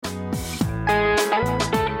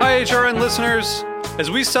HRN listeners.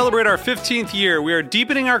 As we celebrate our 15th year, we are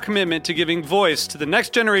deepening our commitment to giving voice to the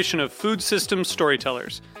next generation of food systems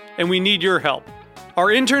storytellers, and we need your help. Our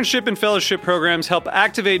internship and fellowship programs help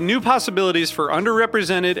activate new possibilities for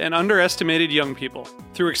underrepresented and underestimated young people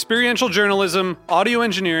through experiential journalism, audio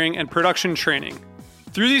engineering, and production training.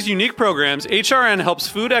 Through these unique programs, HRN helps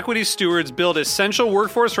food equity stewards build essential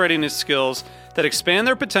workforce readiness skills that expand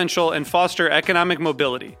their potential and foster economic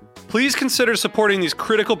mobility. Please consider supporting these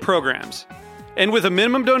critical programs. And with a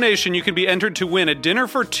minimum donation, you can be entered to win a dinner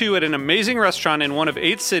for two at an amazing restaurant in one of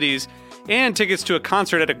 8 cities and tickets to a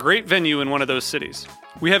concert at a great venue in one of those cities.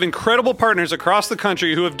 We have incredible partners across the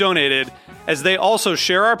country who have donated, as they also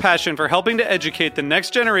share our passion for helping to educate the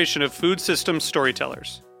next generation of food systems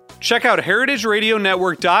storytellers. Check out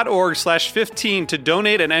heritageradionetwork.org/15 to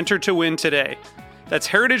donate and enter to win today. That's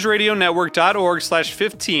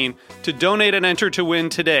heritageradionetwork.org/15 to donate and enter to win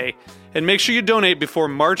today. And make sure you donate before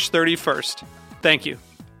March 31st. Thank you.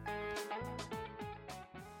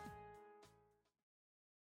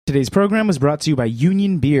 Today's program was brought to you by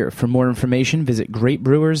Union Beer. For more information, visit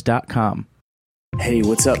greatbrewers.com. Hey,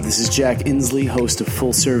 what's up? This is Jack Inslee, host of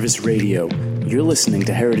Full Service Radio. You're listening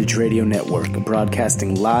to Heritage Radio Network,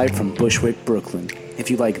 broadcasting live from Bushwick, Brooklyn. If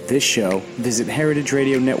you like this show, visit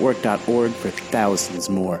heritageradionetwork.org for thousands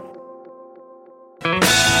more.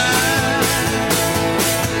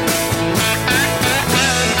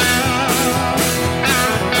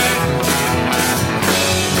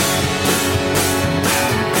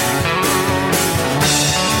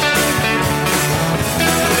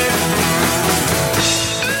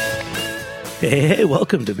 Hey,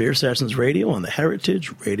 welcome to Beer Sessions Radio on the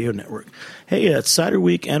Heritage Radio Network. Hey, it's Cider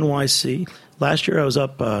Week NYC. Last year I was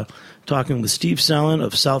up talking with Steve Selin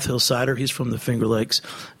of South Hill Cider. He's from the Finger Lakes,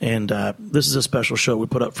 and this is a special show we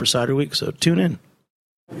put up for Cider Week, so tune in.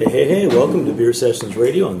 Hey, welcome to Beer Sessions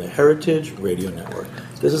Radio on the Heritage Radio Network.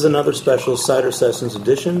 This is another special Cider Sessions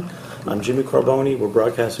edition. I'm Jimmy Carboni. We're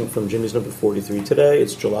broadcasting from Jimmy's number 43 today.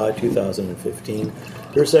 It's July 2015.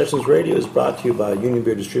 Beer Sessions Radio is brought to you by Union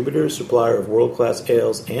Beer Distributors, supplier of world-class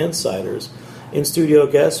ales and ciders. In-studio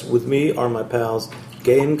guests with me are my pals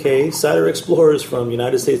Gay and Kay, cider explorers from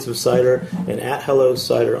United States of Cider, and at Hello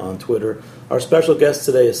Cider on Twitter. Our special guest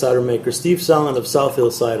today is cider maker Steve Selin of South Hill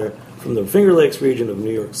Cider from the Finger Lakes region of New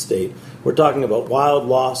York State. We're talking about wild,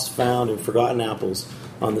 lost, found, and forgotten apples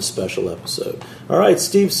on this special episode. All right,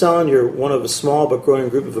 Steve Selin, you're one of a small but growing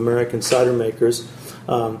group of American cider makers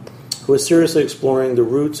who is seriously exploring the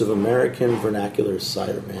roots of American vernacular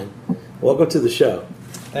cider, man. Welcome to the show.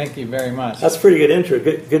 Thank you very much. That's a pretty good intro.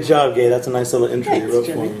 Good job, Gay. That's a nice little intro you wrote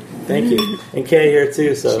for me. Thank you. And Kay here,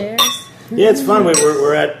 too. So. Cheers. Yeah, it's fun.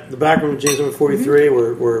 We're at the back room of James number 43.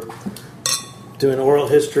 We're doing oral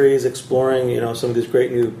histories, exploring some of these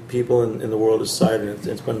great new people in the world of cider.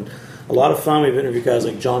 It's been a lot of fun. We've interviewed guys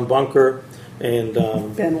like John Bunker and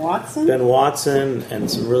Ben Watson, and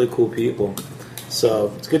some really cool people.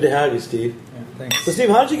 So it's good to have you, Steve. Yeah, thanks. So, Steve,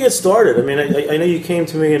 how did you get started? I mean, I know you came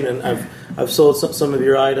to me, and I've sold some of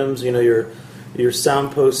your items. Your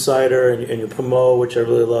Soundpost cider and your Pommeau, which I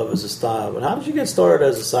really love as a style. But how did you get started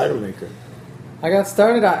as a cider maker? I got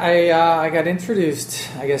started. I got introduced,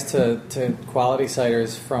 I guess, to quality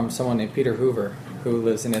ciders from someone named Peter Hoover, who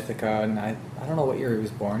lives in Ithaca, and I don't know what year he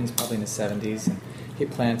was born. He's probably in his 70s. And he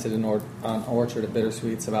planted an orchard of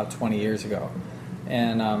bittersweets about 20 years ago,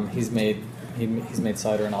 and he's made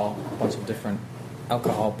cider in a bunch of different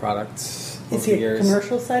alcohol products. Is he a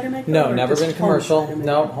commercial cider maker? No, never been commercial.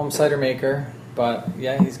 No, home cider maker. But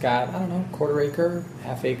yeah, he's got, I don't know, quarter acre,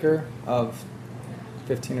 half acre of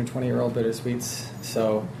 15 or 20-year-old bittersweets.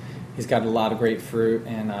 So he's got a lot of grapefruit,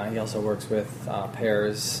 and he also works with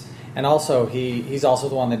pears. And also, he's also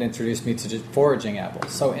the one that introduced me to just foraging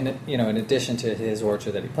apples. So in addition to his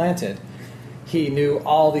orchard that he planted, he knew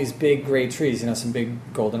all these big great trees, some big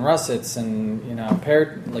golden russets and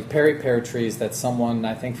Perry pear trees that someone,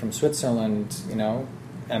 I think from Switzerland,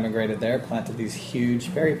 emigrated there, planted these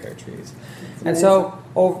huge Perry pear trees. And so,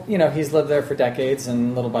 he's lived there for decades,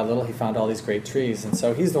 and little by little he found all these great trees. And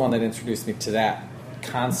so he's the one that introduced me to that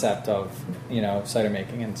concept of, cider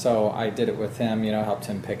making. And so I did it with him, helped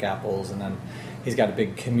him pick apples, and then he's got a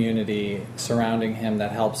big community surrounding him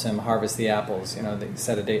that helps him harvest the apples. They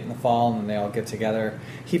set a date in the fall, and then they all get together.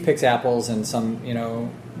 He picks apples, and some,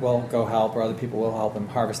 will go help, or other people will help him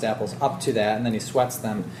harvest apples up to that, and then he sweats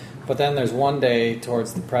them. But then there's one day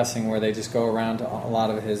towards the pressing where they just go around to a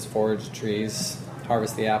lot of his forage trees,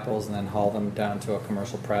 harvest the apples, and then haul them down to a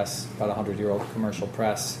commercial press, about a 100-year-old commercial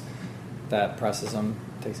press that presses them,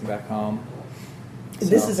 takes them back home.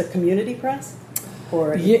 This is a community press?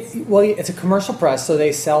 Or well, it's a commercial press, so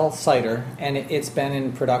they sell cider, and it's been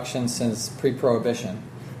in production since pre-Prohibition.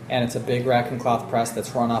 And it's a big rack and cloth press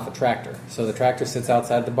that's run off a tractor. So the tractor sits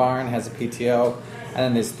outside the barn, has a PTO, and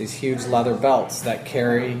then there's these huge leather belts that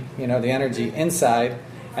carry, the energy inside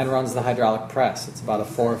and runs the hydraulic press. It's about a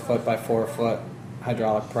 4-foot by 4-foot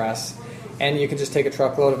hydraulic press. And you can just take a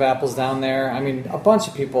truckload of apples down there. I mean, a bunch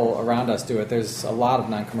of people around us do it. There's a lot of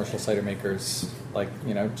non-commercial cider makers,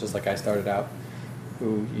 just like I started out,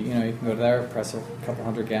 who, you can go there, press a couple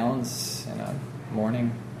hundred gallons in a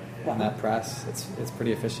morning on that press. It's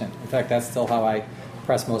pretty efficient. In fact, that's still how I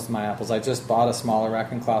press most of my apples. I just bought a smaller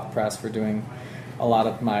rack and cloth press for doing a lot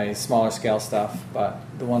of my smaller scale stuff, but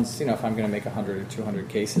the ones, if I'm going to make 100 or 200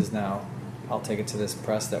 cases now, I'll take it to this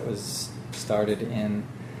press that was started in,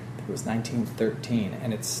 I think it was 1913,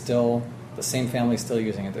 and it's still, the same family's still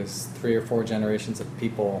using it. There's 3 or 4 generations of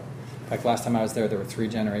people. In fact, last time I was there were 3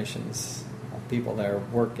 generations of people there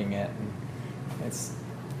working it, and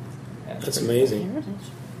that's amazing.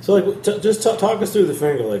 So, just talk us through the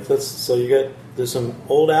Finger Lakes. So there's some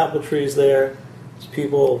old apple trees there. There's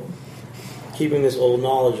people keeping this old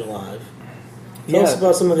knowledge alive. Tell us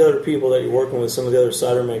about some of the other people that you're working with, some of the other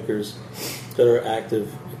cider makers that are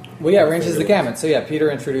active. Well, yeah, ranges the gamut. So, yeah, Peter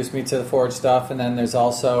introduced me to the forage stuff, and then there's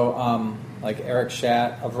also like Eric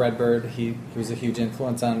Schatt of Redbird. He was a huge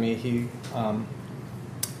influence on me.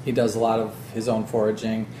 He does a lot of his own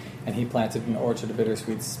foraging. And he planted an orchard of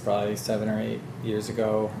bittersweets probably 7 or 8 years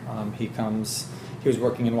ago. He was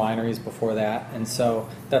working in wineries before that, and so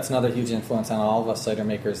that's another huge influence on all of us cider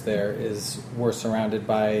makers. There is we're surrounded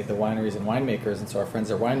by the wineries and winemakers, and so our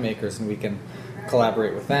friends are winemakers, and we can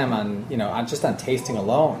collaborate with them on just on tasting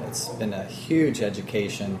alone. It's been a huge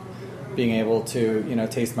education being able to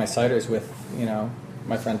taste my ciders with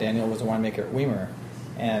my friend Daniel was a winemaker at Weimer,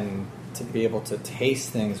 and to be able to taste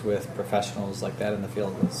things with professionals like that in the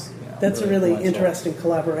field is that's a really interesting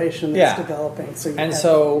collaboration that's developing.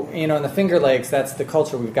 So in the Finger Lakes, that's the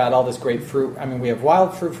culture. We've got all this great fruit. I mean, we have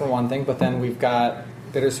wild fruit for one thing, but then we've got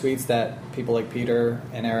bittersweets that people like Peter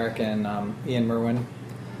and Eric and Ian Merwin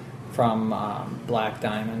from Black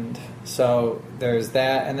Diamond. So there's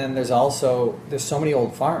that, and then there's so many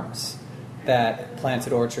old farms that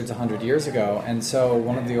planted orchards 100 years ago, and so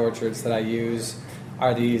one of the orchards that I use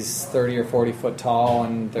are these 30 or 40 foot tall,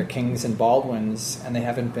 and they're Kings and Baldwins, and they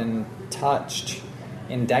haven't been touched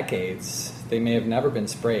in decades. They may have never been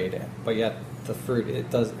sprayed, but yet the fruit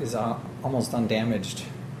is almost undamaged.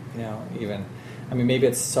 Even I mean, maybe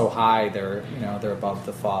it's so high they're above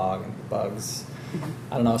the fog and the bugs.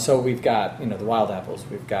 I don't know. So we've got the wild apples.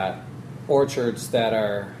 We've got orchards that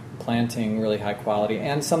are planting really high quality,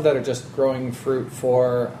 and some that are just growing fruit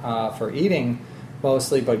for eating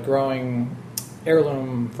mostly, but growing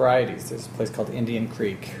heirloom varieties. There's a place called Indian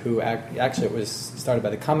Creek, who actually it was started by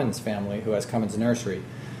the Cummins family, who has Cummins Nursery.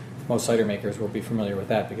 Most cider makers will be familiar with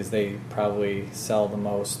that because they probably sell the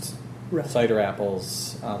most cider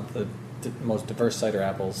apples, the most diverse cider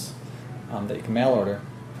apples that you can mail order.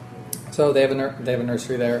 So they have a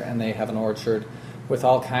nursery there, and they have an orchard with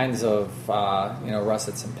all kinds of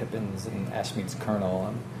russets and pippins and Ashmead's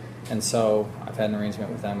kernel. And so I've had an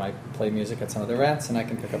arrangement with them. I play music at some of their events, and I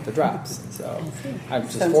can pick up the drops. And so I'm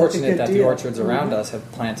just fortunate that the orchards around us have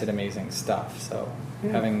planted amazing stuff. So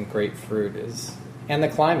having great fruit and the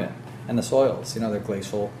climate and the soils. They're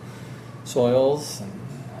glacial soils,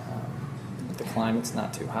 and the climate's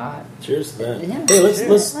not too hot. Cheers to that. Yeah, hey,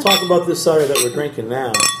 let's talk about this cider that we're drinking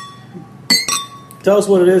now. Tell us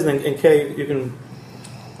what it is, and Kay, you can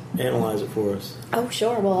analyze it for us. Oh,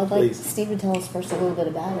 sure. Well, I'd like Steve to tell us first a little bit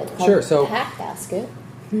about it. It's called sure. So Pack Basket.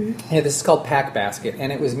 Yeah, this is called Pack Basket,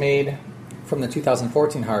 and it was made from the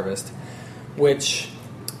 2014 harvest, which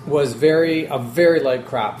was a very light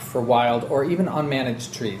crop for wild or even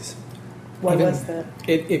unmanaged trees. Why was that?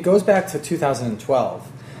 It goes back to 2012,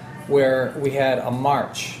 where we had a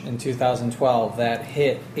March in 2012 that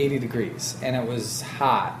hit 80 degrees, and it was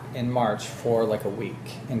hot in March for like a week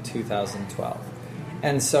in 2012.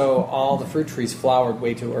 And so all the fruit trees flowered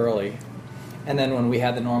way too early. And then when we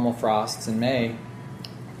had the normal frosts in May,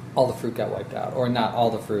 all the fruit got wiped out. Or not all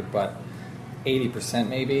the fruit, but 80%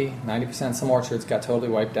 maybe, 90%. Some orchards got totally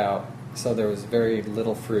wiped out. So there was very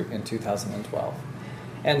little fruit in 2012.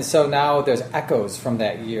 And so now there's echoes from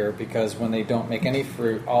that year, because when they don't make any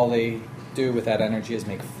fruit, all they do with that energy is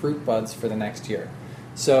make fruit buds for the next year.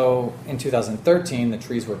 So in 2013, the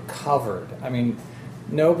trees were covered. I mean,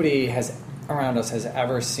 nobody around us has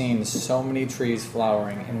ever seen so many trees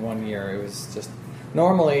flowering in one year. It was just,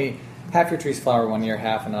 normally half your trees flower one year,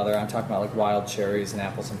 half another. I'm talking about like wild cherries and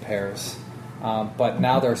apples and pears. But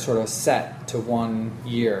now they're sort of set to 1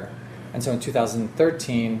 year. And so in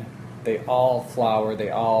 2013, they all flowered, they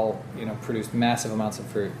all produced massive amounts of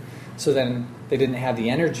fruit. So then they didn't have the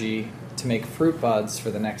energy to make fruit buds for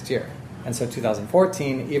the next year. And so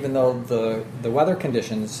 2014, even though the weather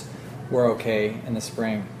conditions were okay in the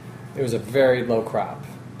spring, it was a very low crop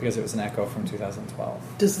because it was an echo from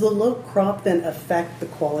 2012. Does the low crop then affect the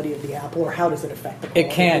quality of the apple, or how does it affect the quality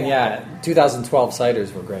It can, of the yeah. apple? 2012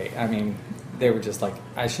 ciders were great. I mean, they were just like,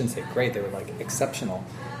 I shouldn't say great, they were like exceptional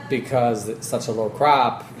because it's such a low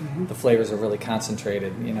crop, the flavors are really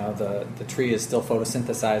concentrated. The tree is still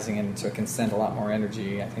photosynthesizing, and so it can send a lot more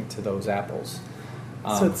energy, I think, to those apples.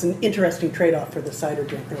 So it's an interesting trade-off for the cider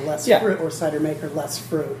drinker, less fruit, or cider maker, less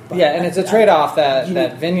fruit. But and it's a trade-off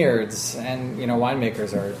that vineyards and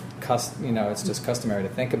winemakers are, it's just customary to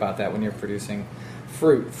think about that when you're producing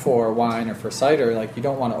fruit for wine or for cider. Like, you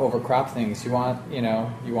don't want to overcrop things. You want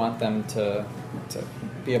them to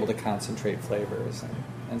be able to concentrate flavors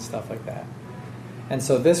and stuff like that. And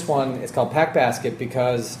so this one is called Pack Basket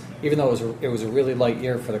because even though it was a really light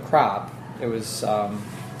year for the crop, it was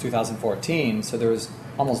 2014, so there was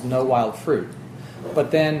almost no wild fruit. But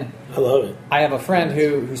then I love it. I have a friend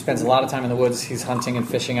who spends a lot of time in the woods. He's hunting and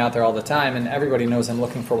fishing out there all the time, and everybody knows I'm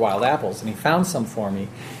looking for wild apples. And he found some for me,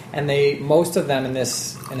 and most of them in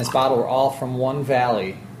this bottle were all from one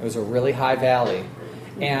valley. It was a really high valley,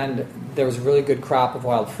 and there was a really good crop of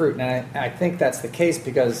wild fruit. And I think that's the case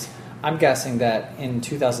because I'm guessing that in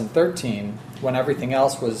 2013, when everything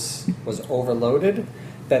else was overloaded,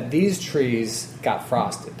 that these trees got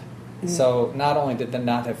frosted. So not only did they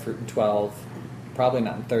not have fruit in 12, probably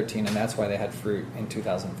not in 13, and that's why they had fruit in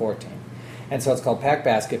 2014. And so it's called Pack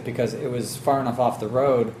Basket because it was far enough off the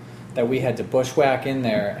road that we had to bushwhack in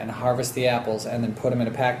there and harvest the apples and then put them in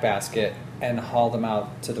a pack basket and haul them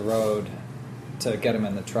out to the road to get them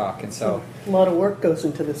in the truck. And so a lot of work goes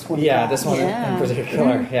into this one. Yeah, this one in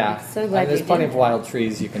particular. Yeah, so glad there's plenty of wild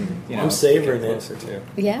trees you can I'm savoring get closer to.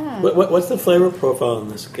 Yeah. What's the flavor profile in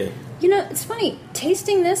this cake? It's funny.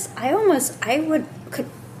 Tasting this, I almost would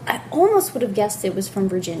have guessed it was from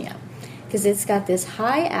Virginia because it's got this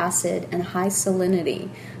high acid and high salinity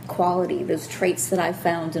quality, those traits that I've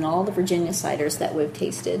found in all the Virginia ciders that we've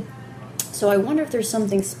tasted. So I wonder if there's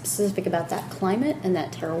something specific about that climate and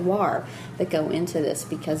that terroir that go into this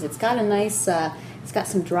because it's got a nice, it's got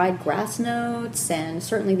some dried grass notes, and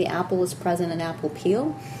certainly the apple is present in apple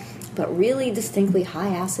peel, but really distinctly high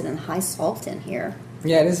acid and high salt in here.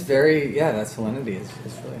 Yeah, it is very, that salinity is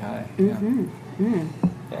really high. Mm-hmm. Yeah.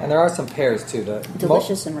 Yeah, and there are some pears too.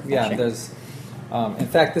 Delicious and refreshing. Yeah, there's, in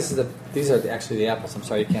fact, these are actually the apples. I'm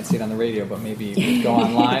sorry you can't see it on the radio, but maybe you could go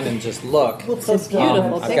online and just look. It's a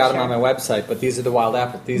beautiful picture. I've got them on my website, but these are the wild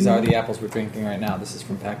apples. These are the apples we're drinking right now. This is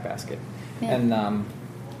from Pack Basket. Yeah. And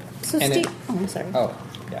Steve, I'm sorry. Oh,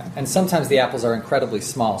 yeah. And sometimes the apples are incredibly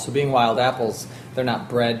small. So being wild apples, they're not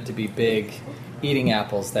bred to be big eating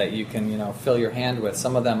apples that you can, fill your hand with.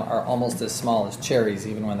 Some of them are almost as small as cherries,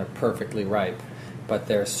 even when they're perfectly ripe. But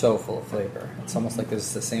they're so full of flavor. It's almost like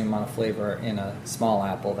there's the same amount of flavor in a small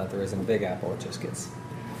apple that there is in a big apple. It just gets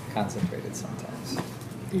concentrated sometimes.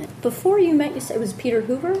 Before you met, you said it was Peter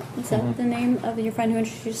Hoover? Is that the name of your friend who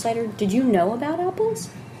introduced cider? Did you know about apples?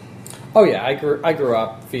 Oh yeah, I grew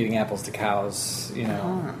up feeding apples to cows.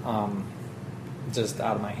 Just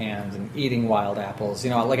out of my hands and eating wild apples.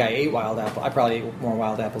 Like I ate wild apple. I probably ate more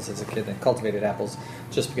wild apples as a kid than cultivated apples,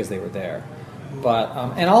 just because they were there. But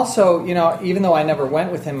and also, even though I never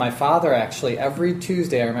went with him, my father actually every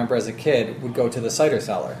Tuesday, I remember as a kid, would go to the cider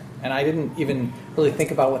cellar, and I didn't even really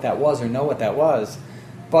think about what that was or know what that was.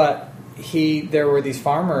 But there were these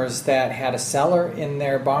farmers that had a cellar in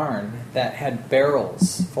their barn that had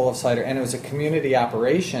barrels full of cider, and it was a community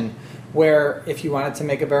operation where if you wanted to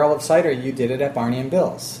make a barrel of cider, you did it at Barney and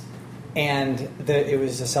Bill's. And it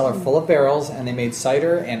was a cellar full of barrels, and they made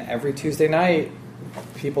cider, and every Tuesday night,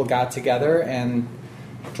 people got together and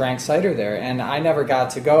drank cider there. And I never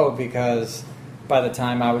got to go because by the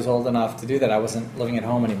time I was old enough to do that, I wasn't living at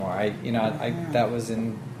home anymore. That was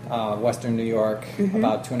in western New York,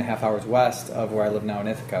 about 2.5 hours west of where I live now in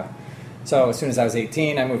Ithaca. So as soon as I was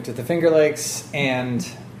 18, I moved to the Finger Lakes, and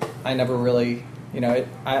I never really,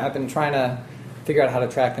 I've been trying to figure out how to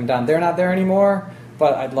track them down. They're not there anymore,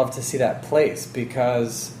 but I'd love to see that place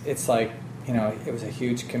because it's like, it was a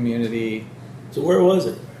huge community. So where was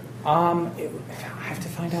it? I have to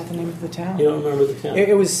find out the name of the town. You don't remember the town?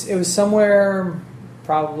 It was somewhere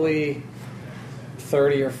probably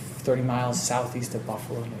 30 miles southeast of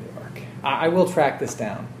Buffalo, New York. I will track this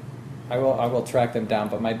down. I will track them down.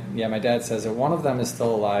 But my dad says that one of them is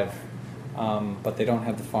still alive, but they don't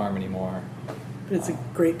have the farm anymore. It's a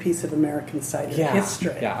great piece of American cider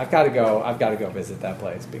history. Yeah, I've got to go visit that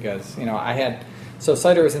place because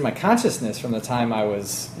cider was in my consciousness from the time I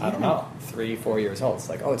was 3-4 years old. It's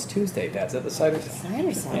like, it's Tuesday, Dad's at the cider sale.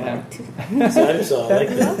 Cider sale. Cider sale, I like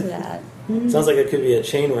I that. love that. Sounds like it could be a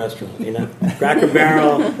chain restaurant, Cracker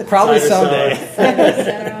Barrel. Probably cider someday.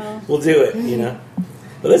 cellar. We'll do it,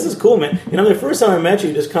 But this is cool, man. The first time I met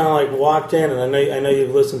you just kind of like walked in, and I know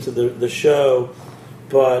you've listened to the show,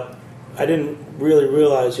 but I didn't really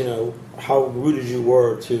realize, how rooted you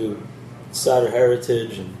were to cider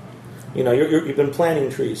heritage, and you've been planting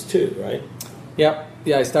trees too, right? Yep.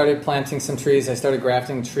 Yeah, I started planting some trees. I started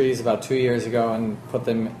grafting trees about 2 years ago and put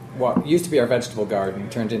them, what used to be our vegetable garden,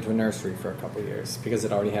 turned into a nursery for a couple of years because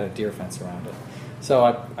it already had a deer fence around it. So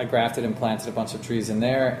I grafted and planted a bunch of trees in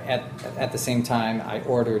there. At the same time, I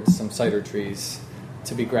ordered some cider trees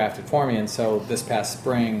to be grafted for me. And so this past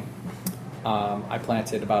spring, I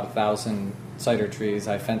planted about 1,000 cider trees.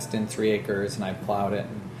 I fenced in 3 acres and I plowed it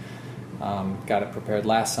and got it prepared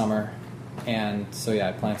last summer. And so,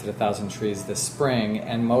 I planted 1,000 trees this spring.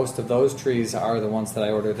 And most of those trees are the ones that I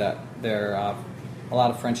ordered. That they're a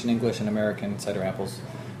lot of French and English and American cider apples.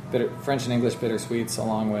 French and English bittersweets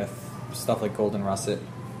along with stuff like golden russet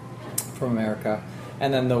from America.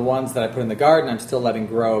 And then the ones that I put in the garden I'm still letting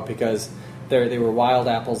grow because they were wild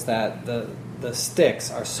apples that the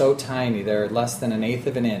sticks are so tiny. They're less than 1/8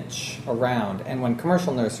 of an inch around. And when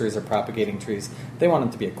commercial nurseries are propagating trees, they want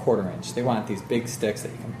them to be 1/4 inch. They want these big sticks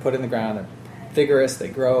that you can put in the ground. They're vigorous. They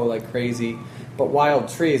grow like crazy. But wild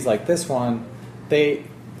trees like this one,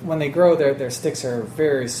 when they grow, their sticks are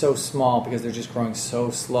so small because they're just growing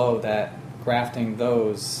so slow that grafting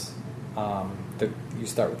those, you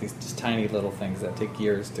start with these just tiny little things that take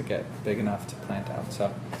years to get big enough to plant out.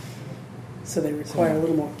 So they require a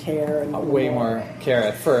little more care. And way more care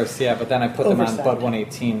at first, but then I put them on oversight. Bud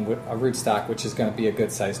 118, a rootstock, which is going to be a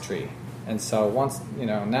good sized tree. And so once,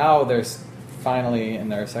 now there's finally in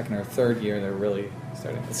their second or third year, they're really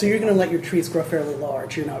starting to. So you're going to let your trees grow fairly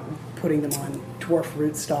large. You're not putting them on dwarf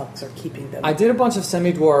rootstocks or keeping them. I did a bunch of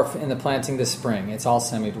semi-dwarf in the planting this spring. It's all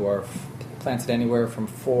semi-dwarf, planted anywhere from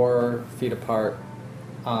 4 feet apart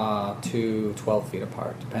to 12 feet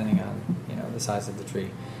apart, depending on the size of the tree.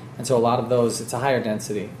 And so a lot of those, it's a higher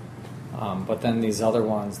density. But then these other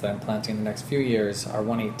ones that I'm planting in the next few years are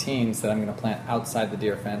 118s that I'm going to plant outside the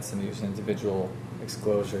deer fence and use individual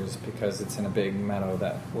exclosures because it's in a big meadow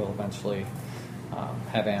that will eventually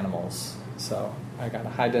have animals. So I got a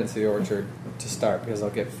high density orchard to start because I'll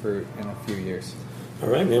get fruit in a few years. All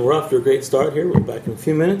right, man. We're off to a great start here. We're back in a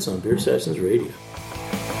few minutes on Beer Sessions Radio.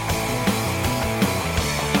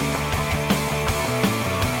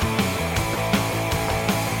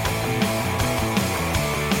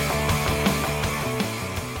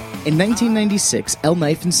 In 1996, El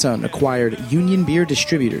Knife & Son acquired Union Beer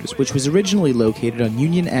Distributors, which was originally located on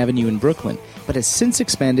Union Avenue in Brooklyn, but has since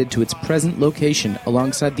expanded to its present location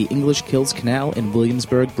alongside the English Kills Canal in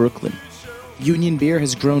Williamsburg, Brooklyn. Union Beer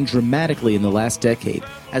has grown dramatically in the last decade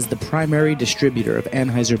as the primary distributor of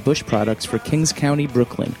Anheuser-Busch products for Kings County,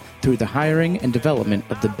 Brooklyn, through the hiring and development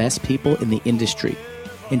of the best people in the industry.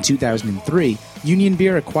 In 2003, Union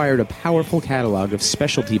Beer acquired a powerful catalog of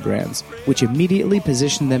specialty brands, which immediately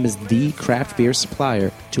positioned them as the craft beer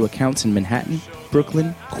supplier to accounts in Manhattan,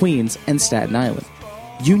 Brooklyn, Queens, and Staten Island.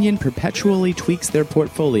 Union perpetually tweaks their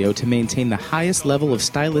portfolio to maintain the highest level of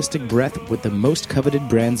stylistic breadth with the most coveted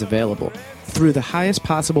brands available. Through the highest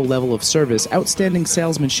possible level of service, outstanding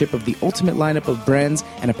salesmanship of the ultimate lineup of brands,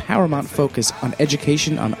 and a paramount focus on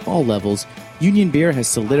education on all levels, Union Beer has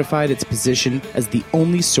solidified its position as the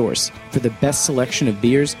only source for the best selection of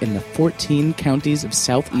beers in the 14 counties of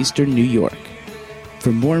southeastern New York.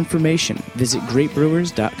 For more information, visit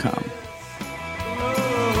greatbrewers.com.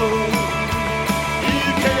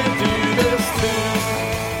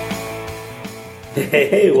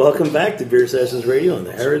 Hey, welcome back to Beer Sessions Radio on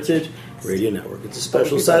the Heritage Radio Network. It's a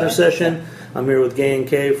special cider session. I'm here with Gay and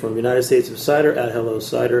Kay from United States of Cider at Hello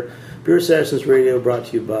Cider. Beer Sessions Radio brought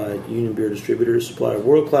to you by Union Beer Distributors, supplier of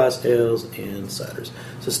world-class ales and ciders.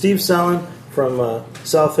 So Steve Selin from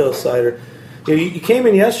South Hill Cider. You came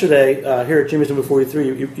in yesterday here at Jimmy's number 43.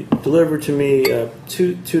 You delivered to me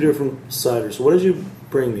two different ciders. So what did you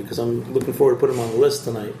bring me? Because I'm looking forward to putting them on the list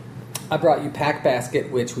tonight. I brought you Pack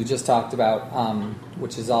Basket, which we just talked about,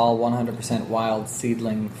 which is all 100% wild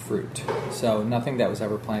seedling fruit. So nothing that was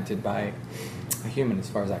ever planted by a human, as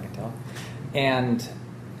far as I can tell. And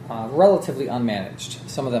relatively unmanaged.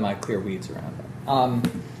 Some of them I clear weeds around them.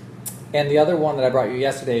 And the other one that I brought you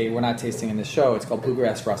yesterday, we're not tasting in this show, it's called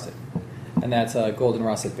Bluegrass Russet. And that's a golden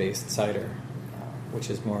russet-based cider, which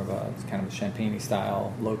is more of a kind of a champagne-y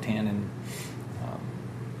style, low tannin,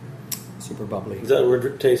 super bubbly. Is that what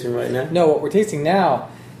we're tasting right now? No, what we're tasting now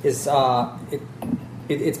is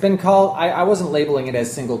it's been called. I wasn't labeling it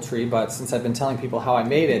as single tree, but since I've been telling people how I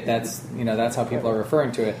made it, that's how people are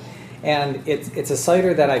referring to it. And it's a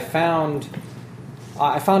cider that I found.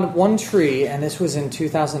 I found one tree, and this was in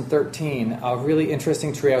 2013. A really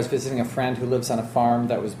interesting tree. I was visiting a friend who lives on a farm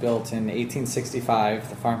that was built in 1865.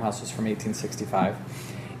 The farmhouse was from 1865,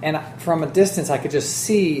 and from a distance, I could just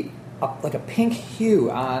see like a pink hue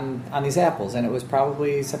on these apples, and it was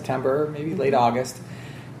probably September, maybe late August.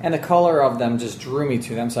 And the color of them just drew me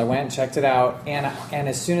to them, so I went and checked it out. And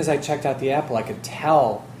as soon as I checked out the apple, I could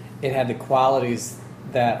tell it had the qualities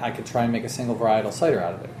that I could try and make a single varietal cider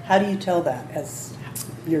out of it. How do you tell that? As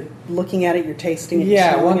you're looking at it, you're tasting it, you're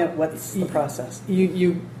smelling it, what's the process?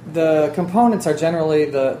 The components are generally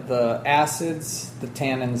the acids, the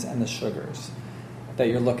tannins, and the sugars that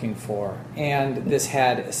you're looking for. And this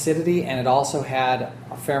had acidity, and it also had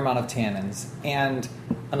a fair amount of tannins and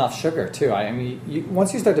enough sugar too. I mean,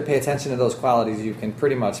 once you start to pay attention to those qualities, you can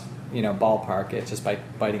pretty much ballpark it just by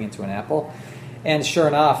biting into an apple. And sure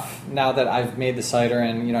enough, now that I've made the cider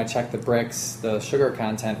and I checked the bricks, the sugar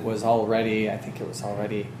content was already, I think it was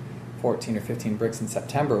already 14 or 15 bricks in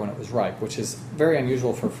September when it was ripe, which is very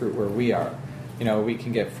unusual for fruit where we are. We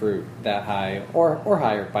can get fruit that high or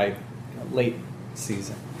higher by late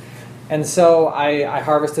season. And so I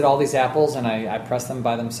harvested all these apples and I pressed them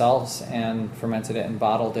by themselves and fermented it and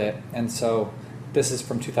bottled it. And so this is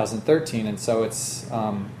from 2013, and so it's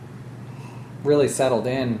really settled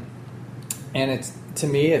in. And to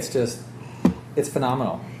me, it's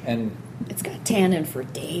phenomenal. And it's got tannin for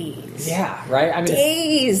days. Yeah, right? I mean,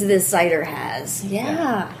 days this cider has.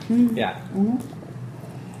 Yeah. Yeah. Mm-hmm.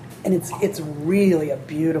 And it's really a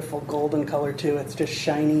beautiful golden color, too. It's just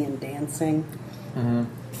shiny and dancing. Mm-hmm.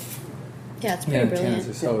 Yeah, it's pretty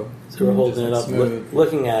brilliant. So we're holding it up,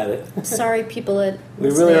 looking at it. Sorry, people at we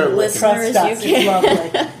really are listeners. Trust us, it's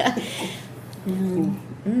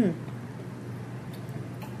lovely.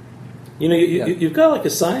 You've got like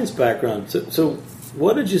a science background. So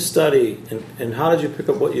what did you study, and how did you pick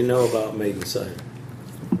up what you know about making cider?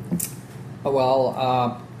 Well,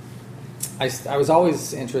 I was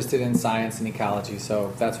always interested in science and ecology,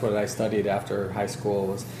 so that's what I studied after high school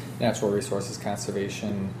was natural resources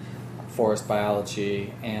conservation, forest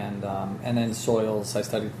biology, and then soils.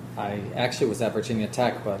 I actually was at Virginia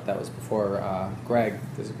Tech, but that was before Greg.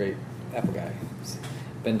 There's a great apple guy who's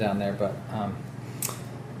been down there, but.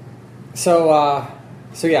 So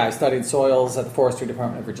yeah, I studied soils at the Forestry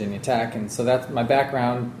Department of Virginia Tech, and so that's my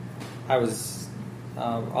background. I was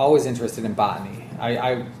always interested in botany.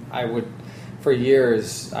 I would, for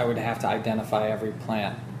years, I would have to identify every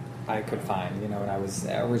plant I could find. And I was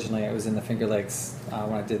in the Finger Lakes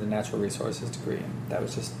when I did the natural resources degree, and that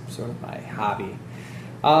was just sort of my hobby.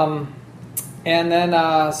 And then,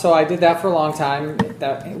 so I did that for a long time.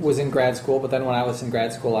 That was in grad school, but then when I was in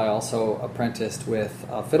grad school, I also apprenticed with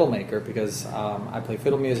a fiddle maker because I play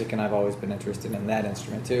fiddle music and I've always been interested in that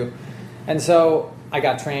instrument too. And so I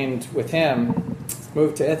got trained with him,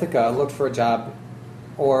 moved to Ithaca, looked for a job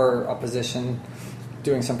or a position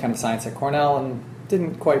doing some kind of science at Cornell and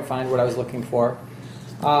didn't quite find what I was looking for.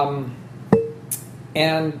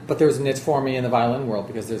 But there was a niche for me in the violin world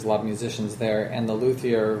because there's a lot of musicians there, and the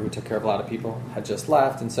luthier who took care of a lot of people had just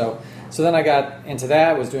left, and so then I got into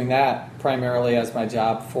that. Was doing that primarily as my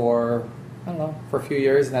job for a few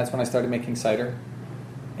years, and that's when I started making cider.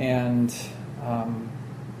 And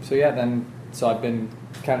so I've been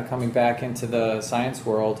kind of coming back into the science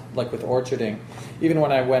world, like with orcharding. Even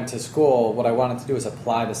when I went to school, what I wanted to do was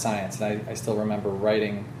apply the science, and I still remember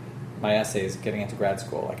writing my essays getting into grad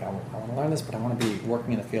school. Like, I want to learn this, but I want to be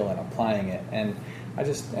working in the field and applying it. And I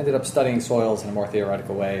just ended up studying soils in a more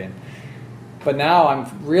theoretical way. But now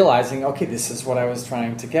I'm realizing, okay, this is what I was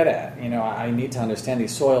trying to get at. I need to understand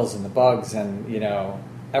these soils and the bugs and,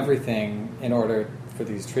 everything in order for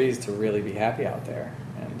these trees to really be happy out there.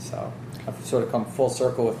 And so I've sort of come full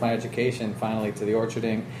circle with my education finally to the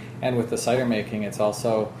orcharding, and with the cider making. It's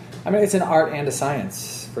also, it's an art and a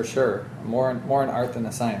science for sure. More an art than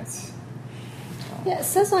a science. Yeah, it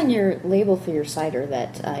says on your label for your cider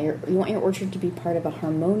that you want your orchard to be part of a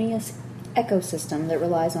harmonious ecosystem that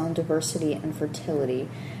relies on diversity and fertility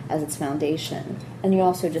as its foundation. And you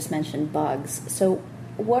also just mentioned bugs. So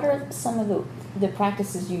what are some of the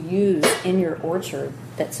practices you use in your orchard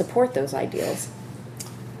that support those ideals?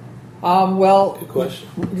 Well, good question.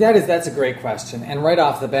 That's a great question. And right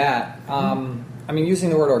off the bat,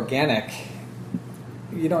 using the word organic,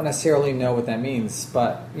 you don't necessarily know what that means.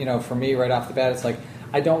 But, for me, right off the bat, it's like,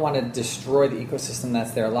 I don't want to destroy the ecosystem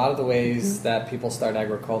that's there. A lot of the ways that people start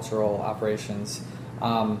agricultural operations,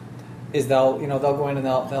 is they'll go in and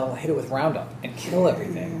they'll hit it with Roundup and kill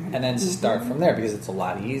everything, and then start from there, because it's a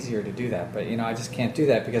lot easier to do that. But I just can't do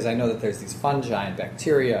that, because I know that there's these fungi and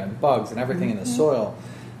bacteria and bugs and everything in the soil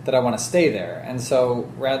that I want to stay there. And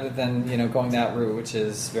so rather than going that route, which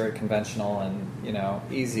is very conventional and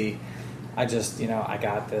easy, I just I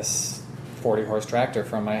got this 40-horse tractor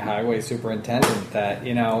from my highway superintendent that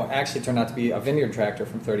actually turned out to be a vineyard tractor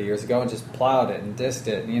from 30 years ago, and just plowed it and disked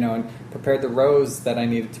it and prepared the rows that I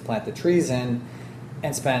needed to plant the trees in,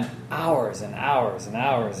 and spent hours and hours and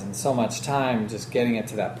hours and so much time just getting it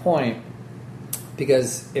to that point,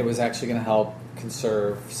 because it was actually going to help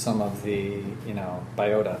conserve some of the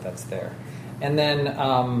biota that's there. And then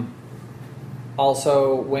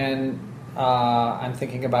also when I'm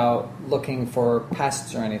thinking about looking for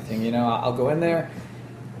pests or anything, I'll go in there,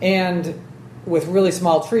 and with really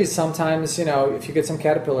small trees, sometimes, if you get some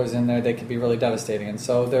caterpillars in there, they can be really devastating. And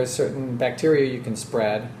so there's certain bacteria you can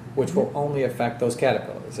spread, which will only affect those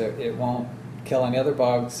caterpillars. It won't kill any other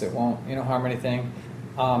bugs. It won't, harm anything.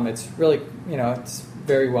 It's really, it's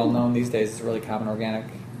very well known these days. It's a really common organic,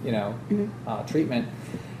 treatment.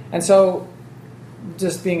 And so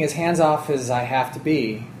just being as hands-off as I have to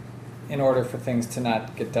be, in order for things to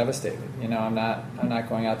not get devastated. I'm not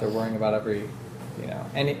going out there worrying about every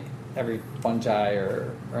fungi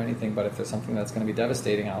or anything, but if there's something that's going to be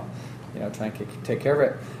devastating, I'll try and take care of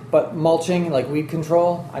it. But mulching, like weed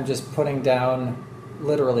control, I'm just putting down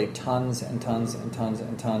literally tons and tons and tons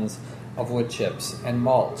and tons of wood chips and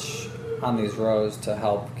mulch on these rows to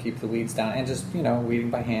help keep the weeds down, and just weeding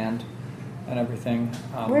by hand and everything.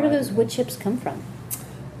 Where do those wood chips come from?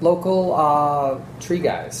 Local tree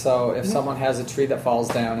guys. So if someone has a tree that falls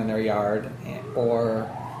down in their yard or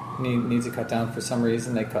needs it cut down for some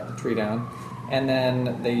reason, they cut the tree down, and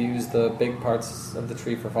then they use the big parts of the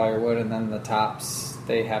tree for firewood, and then the tops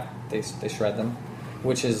they shred them,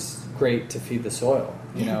 which is great to feed the soil,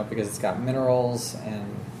 because it's got minerals and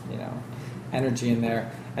energy in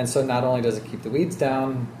there. And so not only does it keep the weeds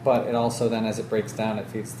down, but it also then, as it breaks down, it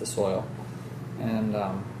feeds the soil. And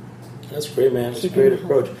that's great, man. It's a great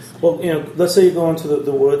approach. Well, let's say you go into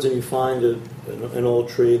the woods and you find an old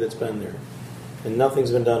tree that's been there, and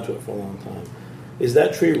nothing's been done to it for a long time. Is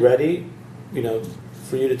that tree ready,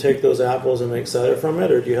 for you to take those apples and make cider from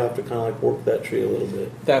it, or do you have to kind of work that tree a little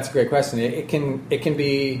bit? That's a great question. It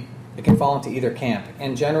can fall into either camp.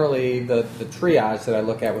 And generally, the triage that I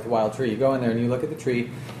look at with wild tree, you go in there and you look at the tree,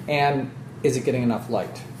 and is it getting enough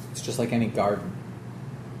light? It's just like any garden.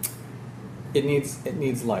 It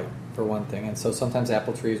needs light, for one thing, and so sometimes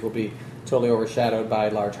apple trees will be totally overshadowed by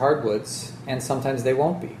large hardwoods, and sometimes they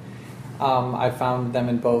won't be. I've found them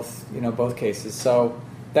in both cases. So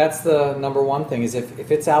that's the number one thing, is if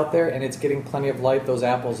it's out there and it's getting plenty of light, those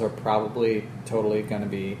apples are probably totally going to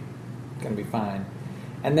be fine.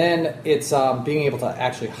 And then it's being able to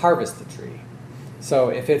actually harvest the tree. So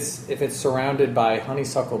if it's surrounded by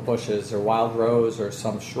honeysuckle bushes or wild rose or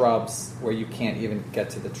some shrubs where you can't even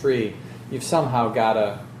get to the tree, you've somehow got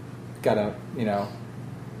to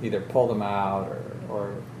either pull them out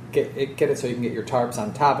or get it so you can get your tarps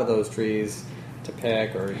on top of those trees to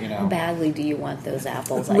pick, or How badly do you want those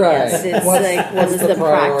apples? I Right. guess it's what is the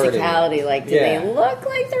practicality? Like, do they look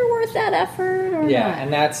like they're worth that effort or not?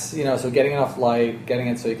 And that's so getting enough light, getting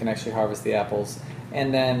it so you can actually harvest the apples,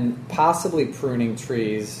 and then possibly pruning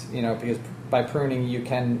trees. Because by pruning you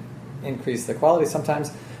can increase the quality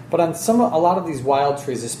sometimes. But on a lot of these wild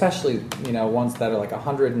trees, especially ones that are like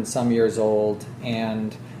 100 and some years old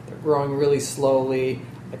and they're growing really slowly,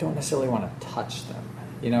 I don't necessarily want to touch them.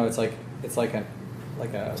 It's like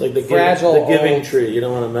the fragile giving old tree. You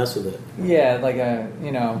don't want to mess with it. Yeah,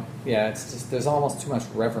 it's just there's almost too much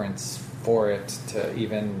reverence for it to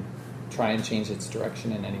even try and change its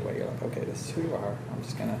direction in any way. You're like, okay, this is who you are. I'm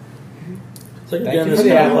just gonna. It's like, again, this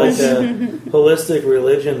kind of like a holistic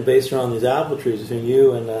religion based around these apple trees between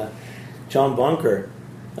you and John Bunker.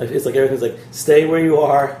 It's like everything's like, stay where you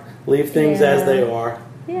are, leave things as they are.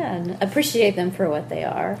 Yeah, and appreciate them for what they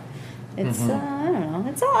are. It's I don't know.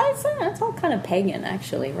 It's all kind of pagan,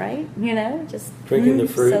 actually, right? Just drinking the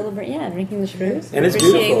fruit. Drinking the fruit. And it's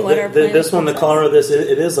beautiful. This one, the color of this,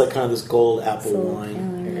 it is like kind of this gold apple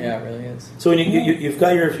wine. Yeah, it really is. So when you've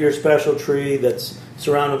got your special tree that's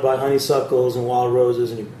surrounded by honeysuckles and wild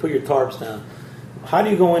roses, and you put your tarps down, how do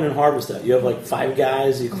you go in and harvest that? You have like 5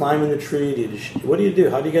 guys. You climb in the tree. What do you do?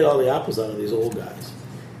 How do you get all the apples out of these old guys?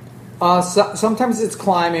 Sometimes it's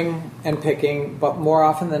climbing and picking, but more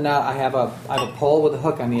often than not, I have a pole with a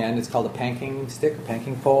hook on the end. It's called a panking stick, a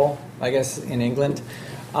panking pole, I guess, in England.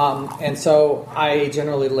 And so I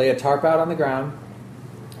generally lay a tarp out on the ground,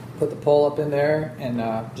 put the pole up in there, and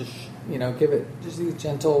just give it just these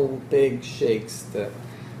gentle, big shakes to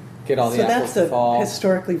get all the So apples that's to fall. a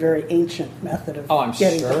historically very ancient method of I'm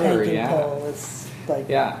getting sure, the panking yeah. pull. It's like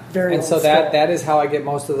Yeah, very and old so school. that is how I get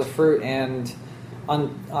most of the fruit. And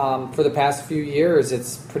for the past few years,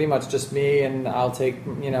 it's pretty much just me, and I'll take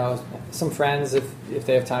some friends if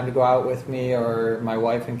they have time to go out with me, or my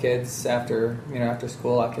wife and kids after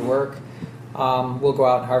school, after work. We'll go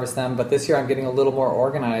out and harvest them. But this year, I'm getting a little more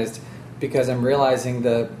organized because I'm realizing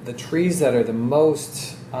the trees that are the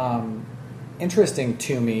most interesting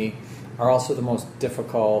to me are also the most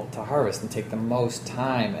difficult to harvest and take the most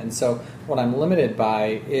time. And so what I'm limited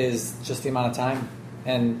by is just the amount of time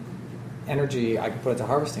and energy I can put into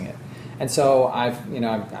harvesting it. And so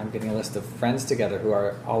I'm getting a list of friends together who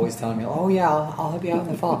are always telling me, oh yeah, I'll help you out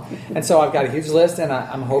in the fall. And so I've got a huge list, and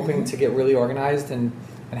I'm hoping to get really organized and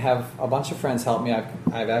have a bunch of friends help me.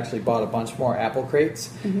 I've actually bought a bunch more apple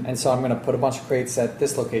crates, and so I'm going to put a bunch of crates at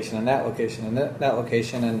this location and that location and that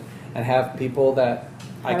location, and have people that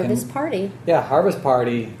Harvest party. Yeah, harvest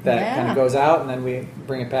party that kind Yeah. of goes out, and then we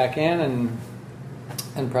bring it back in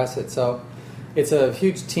and press it. So it's a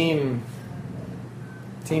huge team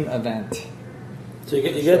event. So you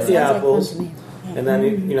get the Sounds like apples, fun to me. and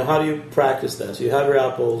then how do you practice that? So you have your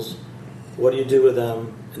apples. What do you do with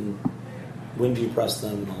them, and when do you press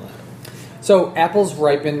them and all that? So apples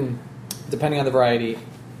ripen, depending on the variety,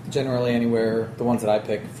 generally anywhere, the ones that I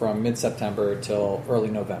pick, from mid-September till early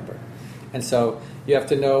November. And so you have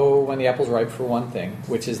to know when the apple's ripe, for one thing,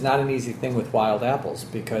 which is not an easy thing with wild apples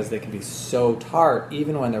because they can be so tart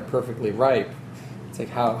even when they're perfectly ripe. It's like,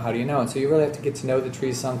 how do you know? And so you really have to get to know the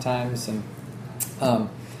trees sometimes. And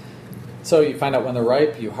so you find out when they're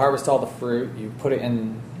ripe, you harvest all the fruit, you put it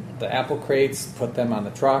in the apple crates, put them on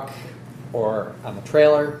the truck or on the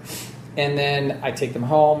trailer, and then I take them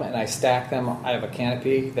home and I stack them. I have a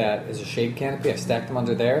canopy that is a shade canopy. I stack them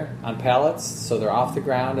under there on pallets so they're off the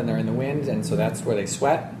ground and they're in the wind, and so that's where they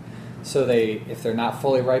sweat. So if they're not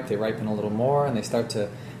fully ripe, they ripen a little more and they start to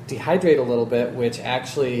dehydrate a little bit, which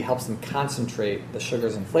actually helps them concentrate the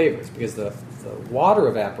sugars and flavors because the water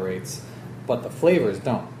evaporates, but the flavors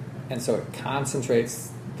don't. And so it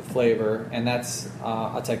concentrates the flavor, and that's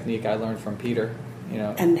a technique I learned from Peter.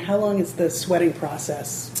 And how long is the sweating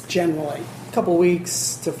process generally? A couple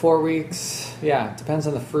weeks to 4 weeks. Yeah, depends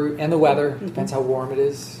on the fruit and the weather. Depends how warm it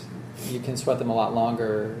is. You can sweat them a lot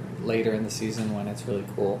longer later in the season when it's really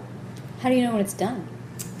cool. How do you know when it's done?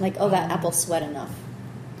 Like, that apple sweat enough.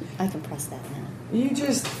 I can press that now. You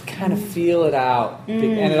just kind of feel it out, and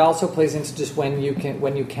it also plays into just when you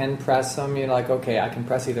can press them. You're like, okay, I can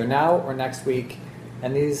press either now or next week,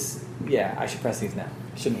 and these, I should press these now.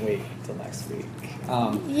 I shouldn't wait until next week.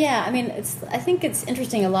 I think it's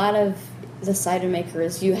interesting. A lot of the cider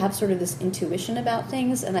makers, you have sort of this intuition about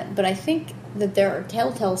things, but I think that there are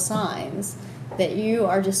telltale signs that you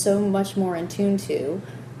are just so much more in tune to.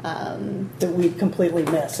 That we'd completely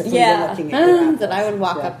miss if we were looking at your apples. That I would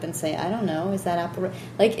walk up and say, I don't know, is that apple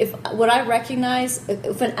like would I recognize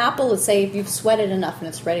if an apple, let's say if you've sweated enough and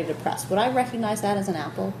it's ready to press, would I recognize that as an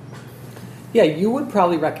apple? Yeah, you would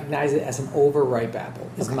probably recognize it as an overripe apple,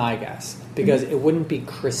 is my guess, because it wouldn't be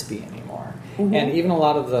crispy anymore. And even a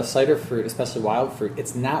lot of the cider fruit, especially wild fruit,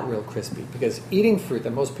 it's not real crispy because eating fruit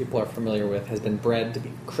that most people are familiar with has been bred to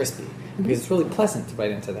be crispy because it's really pleasant to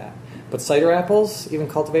bite into that. But cider apples, even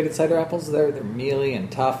cultivated cider apples, they're mealy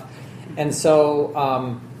and tough. And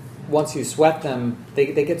so once you sweat them,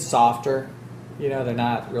 they get softer. They're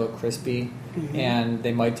not real crispy, and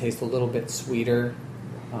they might taste a little bit sweeter.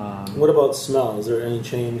 What about smell? Is there any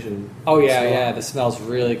change in Oh, yeah, smell? yeah. The smells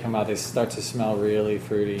really come out. They start to smell really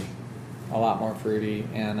fruity, a lot more fruity.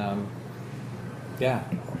 And,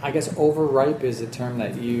 I guess overripe is a term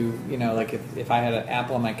that like if I had an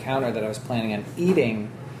apple on my counter that I was planning on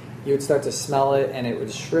eating, you would start to smell it, and it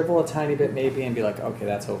would shrivel a tiny bit maybe and be like, okay,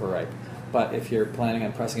 that's overripe. But if you're planning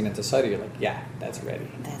on pressing it into cider, you're like, yeah, that's ready.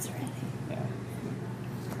 That's ready.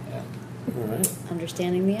 Yeah. All right.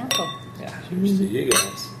 Understanding the apple. Yeah. Cheers to you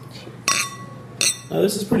guys. Now,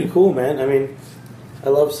 this is pretty cool, man. I mean, I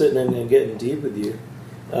love sitting and getting deep with you.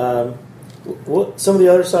 What some of the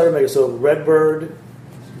other cider makers? So Redbird,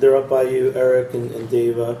 they're up by you, Eric and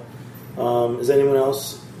Deva. Is anyone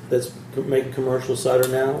else that's making commercial cider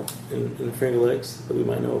now in the Finger Lakes that we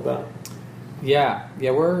might know about? Yeah.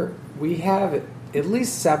 We have at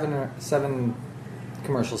least seven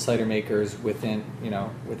commercial cider makers within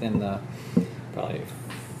the probably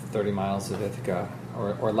 30 miles of Ithaca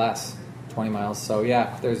or less, 20 miles. So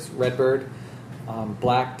yeah, there's Redbird,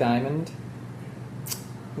 Black Diamond,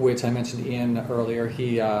 which I mentioned Ian earlier.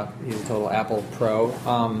 He's a total Apple pro.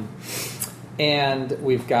 And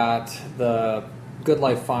we've got the Good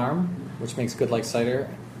Life Farm, which makes Good Life Cider,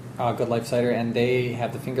 and they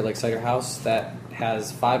have the Finger Lake Cider House that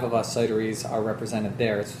has 5 of us cideries are represented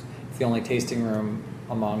there. It's the only tasting room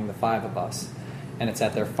among the 5 of us, and it's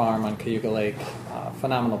at their farm on Cayuga Lake.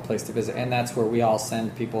 Phenomenal place to visit, and that's where we all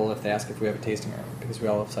send people if they ask if we have a tasting room, because we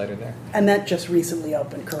all have cider there. And that just recently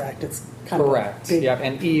opened, correct? It's kind correct. of a big Yep,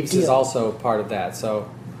 and Eve's deal. is also part of that. So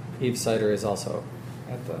Eve's Cider is also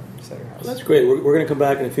at the cider house. That's great. We're going to come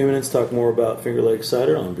back in a few minutes, talk more about Finger Lake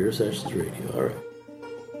Cider on Beer Sessions Radio. All right.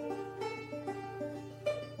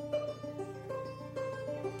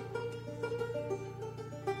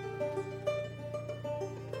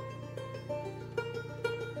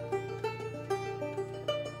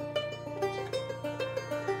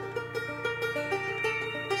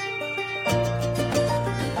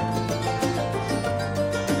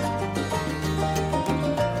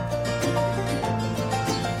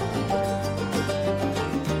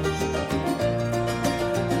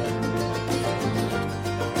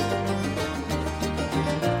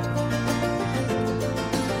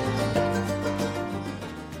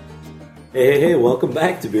 Hey, welcome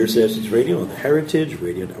back to Beer Sessions Radio on the Heritage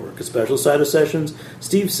Radio Network. A special cider sessions.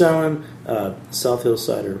 Steve Selin, South Hill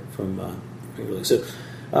Cider from Finger Lake.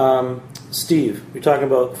 So, Steve, you're talking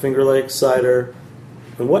about Finger Lake Cider.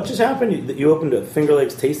 And what just happened? You opened a Finger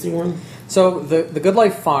Lakes tasting room? So the Good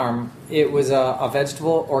Life Farm, it was a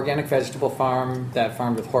organic vegetable farm that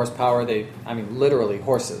farmed with horsepower. Literally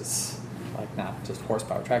horses, like not just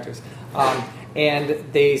horsepower tractors. And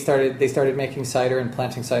they started making cider and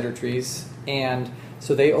planting cider trees. And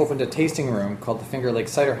so they opened a tasting room called the Finger Lake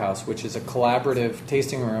Cider House, which is a collaborative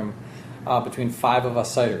tasting room between 5 of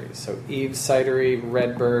us cideries. So Eve's Cidery,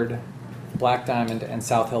 Redbird, Black Diamond, and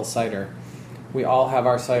South Hill Cider. We all have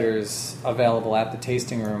our ciders available at the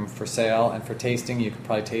tasting room for sale, and for tasting, you could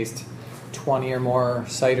probably taste 20 or more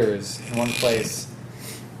ciders in one place.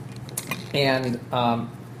 And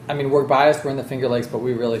we're biased. We're in the Finger Lakes, but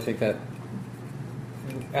we really think that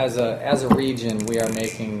as a region, we are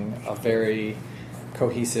making a very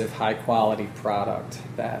cohesive, high-quality product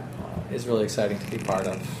that is really exciting to be part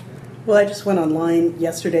of. Well, I just went online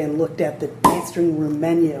yesterday and looked at the tasting room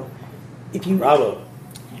menu. Bravo.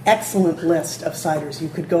 Excellent list of ciders. You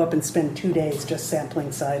could go up and spend 2 days just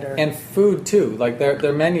sampling cider. And food, too. Like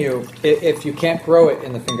their menu, if you can't grow it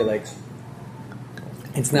in the Finger Lakes,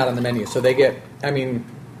 it's not on the menu. So they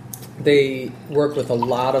work with a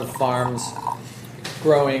lot of farms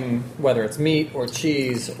growing, whether it's meat or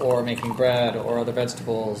cheese or making bread or other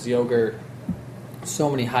vegetables, yogurt. So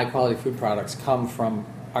many high-quality food products come from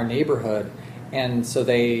our neighborhood, and so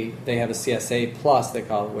they have a CSA Plus, they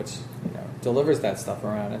call it, which delivers that stuff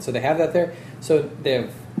around. And so they have that there. So they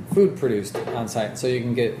have food produced on site, so you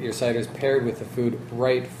can get your ciders paired with the food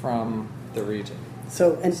right from the region.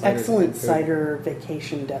 So an Ciders excellent and food. cider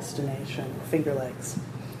vacation destination, Finger Lakes.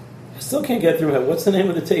 I still can't get through it. What's the name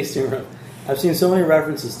of the tasting room? I've seen so many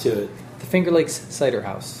references to it. The Finger Lakes Cider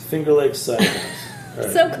House. Finger Lake Cider House. All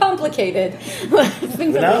right. So complicated.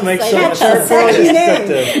 Now it makes so much sense.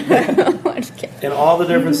 And all the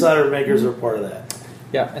different cider makers are part of that.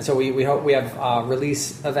 Yeah, and so we hope we have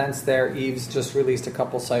release events there. Eve's just released a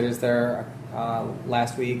couple ciders there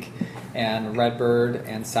last week, and Redbird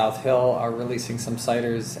and South Hill are releasing some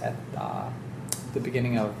ciders at the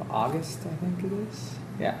beginning of August, I think it is.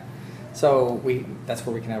 Yeah, so that's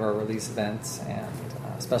where we can have our release events and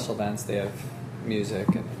special events. They have music,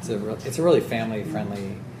 and it's a really family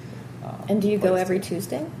friendly. And do you go every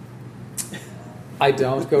Tuesday? I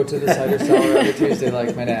don't go to the cider cellar every Tuesday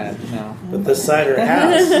like my dad. No, but the cider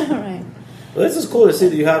house. Right. Well, this is cool to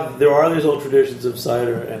see that there are these old traditions of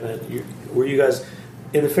cider, and that where you guys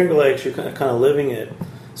in the Finger Lakes, you're kind of living it.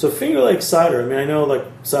 So Finger Lake Cider. I mean, I know like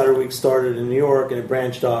Cider Week started in New York and it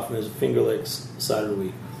branched off, and there's a Finger Lakes Cider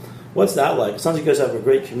Week. What's that like? It sounds like you guys have a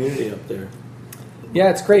great community up there.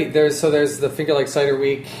 Yeah, it's great. There's the Finger Lake Cider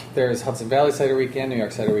Week. There's Hudson Valley Cider Week and New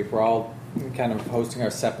York Cider Week. We're all kind of hosting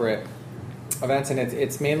our separate events, and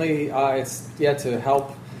it's mainly to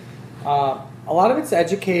help. A lot of it's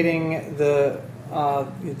educating the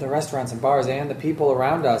restaurants and bars and the people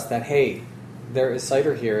around us that, hey, there is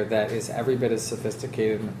cider here that is every bit as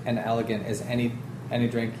sophisticated and elegant as any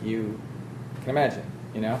drink you can imagine,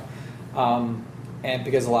 and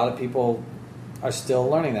because a lot of people are still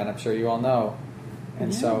learning that, I'm sure you all know, and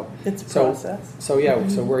it's a process. So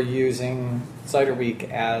we're using Cider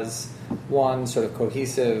Week as one sort of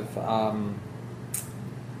cohesive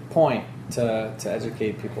point to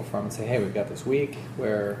educate people from and say, hey, we've got this week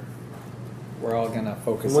where we're all going to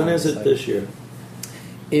focus on. When is it this year?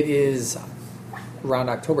 It is around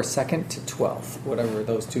October 2nd to 12th, whatever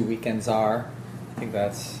those 2 weekends are. I think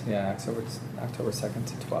that's October 2nd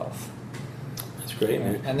to 12th. That's great,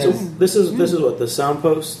 man. And so this is what the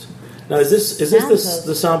soundpost. Now is this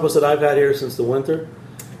the soundpost that I've had here since the winter?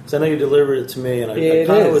 Because I know you delivered it to me, and I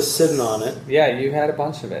kind of was sitting on it. Yeah, you had a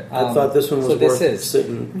bunch of it. I thought this one was worth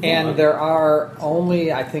sitting. And there are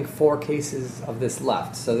only, I think, 4 cases of this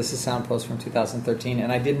left. So this is Soundpost from 2013,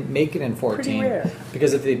 and I didn't make it in 14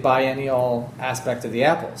 because of the biennial aspect of the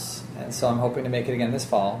apples. And so I'm hoping to make it again this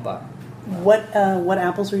fall. But what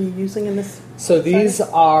apples are you using in this? So there's a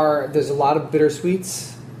lot of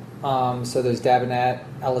bittersweets. So there's Dabinet,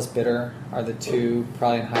 Ellis Bitter are the 2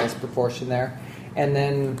 probably in highest proportion there. And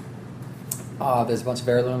then there's a bunch of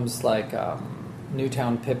heirlooms like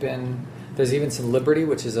Newtown Pippin. There's even some Liberty,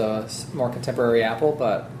 which is a more contemporary apple,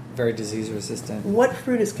 but very disease resistant. What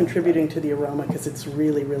fruit is contributing to the aroma? Because it's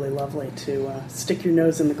really, really lovely to stick your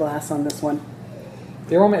nose in the glass on this one.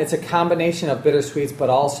 The aroma, it's a combination of bittersweets, but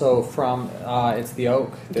also from it's the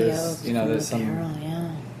oak. There's some barrel,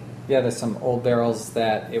 there's some old barrels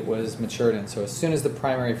that it was matured in. So as soon as the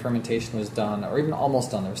primary fermentation was done, or even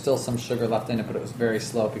almost done, there was still some sugar left in it, but it was very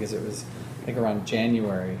slow because it was, I think, around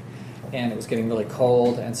January, and it was getting really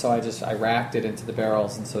cold. And so I racked it into the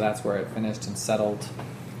barrels, and so that's where it finished and settled.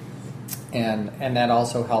 And that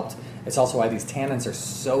also helped. It's also why these tannins are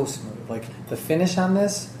so smooth. Like the finish on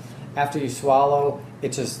this, after you swallow,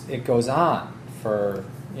 it goes on for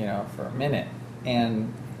a minute,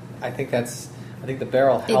 and I think the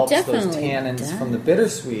barrel helps those tannins from the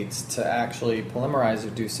bittersweets to actually polymerize or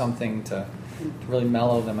do something to really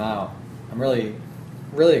mellow them out. I'm really,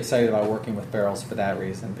 really excited about working with barrels for that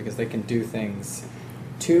reason, because they can do things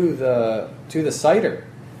to the cider.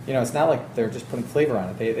 It's not like they're just putting flavor on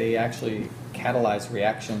it. They actually catalyze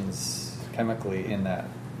reactions chemically in that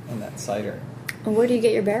cider. And where do you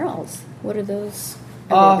get your barrels? What are those?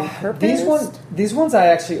 These ones I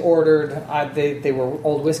actually ordered. They were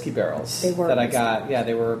old whiskey barrels that I got. Yeah,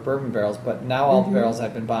 they were bourbon barrels. But now all the barrels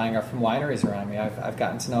I've been buying are from wineries around me. I've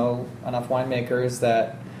gotten to know enough winemakers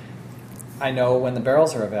that I know when the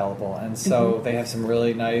barrels are available, and so they have some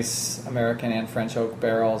really nice American and French oak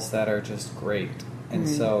barrels that are just great. And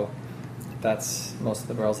so that's most of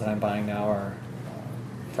the barrels that I'm buying now are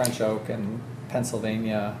French oak and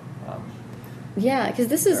Pennsylvania. Yeah, because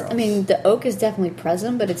this is, the oak is definitely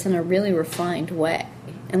present, but it's in a really refined way.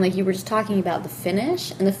 And like you were just talking about the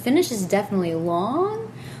finish, and the finish is definitely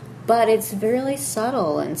long, but it's really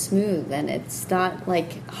subtle and smooth, and it's not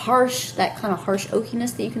like harsh, that kind of harsh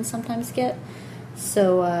oakiness that you can sometimes get.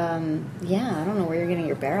 So, I don't know where you're getting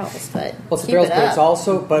your barrels, but it's the barrels, but it's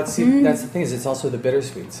also, that's the thing is, it's also the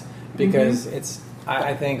bittersweets, because it's,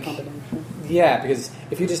 I think, because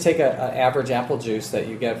if you just take an average apple juice that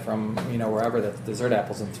you get from wherever, the dessert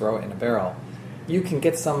apples, and throw it in a barrel, you can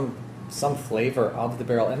get some flavor of the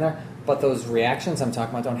barrel in there, but those reactions I'm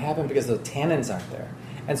talking about don't happen because the tannins aren't there.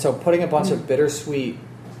 And so putting a bunch of bittersweet,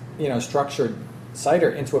 structured cider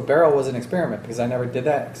into a barrel was an experiment, because I never did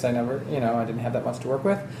that, because I didn't have that much to work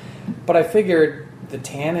with. But I figured the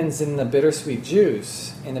tannins in the bittersweet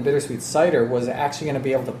juice, in the bittersweet cider, was actually going to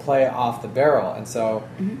be able to play off the barrel. And so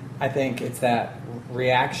I think it's that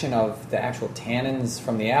reaction of the actual tannins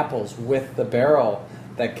from the apples with the barrel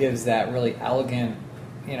that gives that really elegant,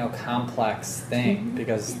 complex thing,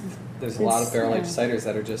 because there's a lot of barrel-aged ciders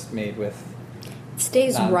that are just made with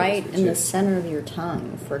stays right in the center of your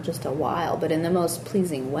tongue for just a while, but in the most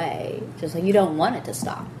pleasing way. Just like you don't want it to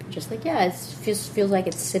stop. Just like, it just feels like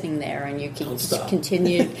it's sitting there, and you can just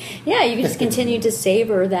continue. You can just continue to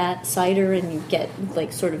savor that cider, and you get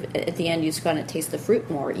like sort of at the end, you just kind of taste the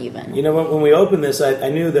fruit more even. When we opened this, I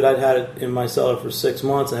knew that I'd had it in my cellar for 6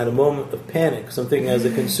 months. I had a moment of panic, because I'm thinking as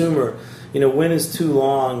a consumer, when is too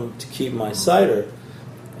long to keep my cider?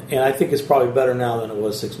 And I think it's probably better now than it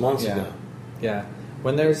was 6 months ago. Yeah,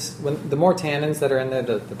 when the more tannins that are in there,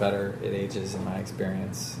 the better it ages, in my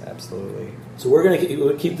experience. Absolutely. So we're going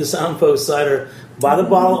to keep the Soundpost cider by the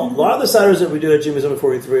bottle. A lot of the ciders that we do at Jimmy's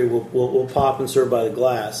 43 we'll pop and serve by the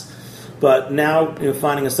glass. But now,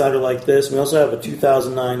 finding a cider like this, we also have a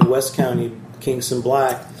 2009 West County Kingston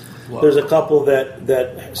Black. Whoa. There's a couple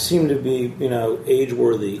that seem to be age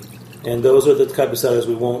worthy, and those are the type of ciders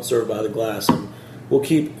we won't serve by the glass. And we'll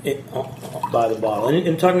keep it by the bottle.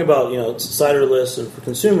 And talking about cider lists and for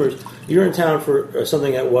consumers, you're in town for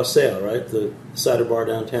something at Wassail, right? The cider bar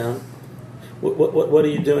downtown. What are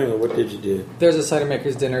you doing, or what did you do? There's a cider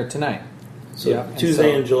makers dinner tonight. So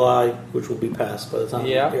Tuesday in July, which will be passed by the time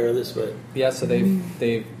we air this. But so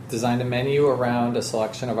they've designed a menu around a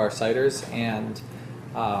selection of our ciders, and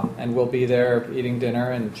we'll be there eating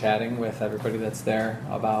dinner and chatting with everybody that's there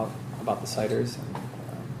about the ciders.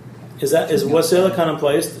 Is Wassail the kind of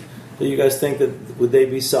place Do you guys think that would they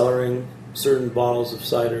be cellaring certain bottles of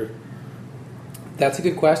cider? That's a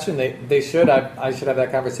good question. They should. I should have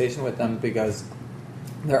that conversation with them because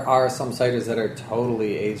there are some ciders that are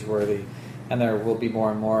totally age-worthy, and there will be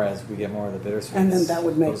more and more as we get more of the bittersweets. And then that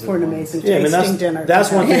would make for an amazing Yeah, I mean, tasting dinner.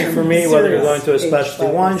 that's one thing for me, whether you're going to a Serious specialty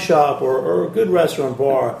aged wine ciders. shop or a good restaurant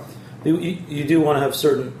bar, you do want to have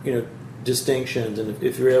certain distinctions, and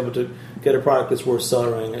if you're able to get a product that's worth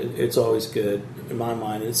cellaring, it's always good in my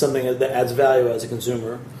mind. It's something that adds value as a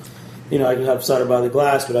consumer. I can have cider by the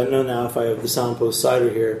glass, but I know now if I have the Soundpost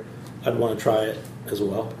cider here, I'd want to try it as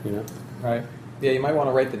well. Right. Yeah, you might want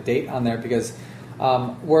to write the date on there because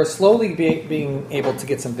we're slowly being able to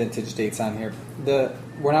get some vintage dates on here.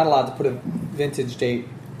 We're not allowed to put a vintage date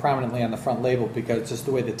prominently on the front label because just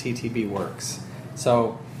the way the TTB works.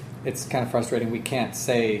 So it's kind of frustrating. We can't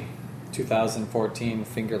say 2014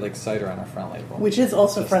 Finger Lake Cider on our front label. Which is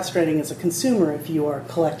also frustrating as a consumer if you are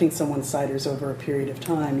collecting someone's ciders over a period of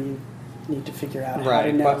time. You need to figure out how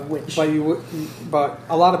to know which. But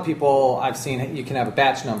a lot of people I've seen, you can have a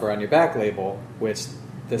batch number on your back label, which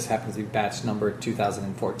this happens to be batch number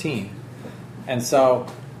 2014, and so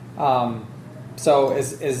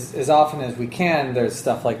as often as we can, there's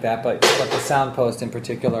stuff like that. But the Soundpost in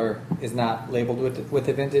particular is not labeled with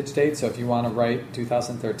a vintage date. So if you want to write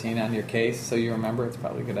 2013 on your case, so you remember, it's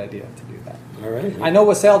probably a good idea to do that. All right. I know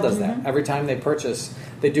Wassail does that. Every time they purchase,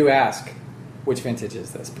 they do ask, which vintage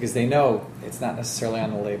is this? Because they know it's not necessarily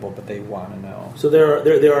on the label, but they want to know. So they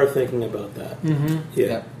are thinking about that. Mm-hmm.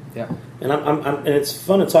 Yeah. Yeah. And and it's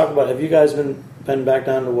fun to talk about. Have you guys been back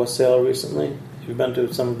down to Wassail recently? Have you been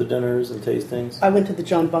to some of the dinners and tastings? I went to the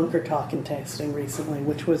John Bunker talk and tasting recently,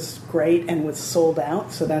 which was great and was sold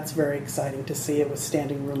out. So that's very exciting to see. It was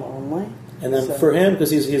standing room only. And then for him,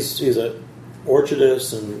 because he's a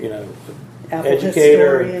orchardist and Apple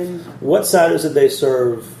educator. historian. What ciders did they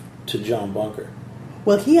serve to John Bunker?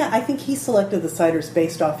 Well, I think he selected the ciders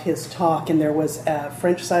based off his talk, and there was a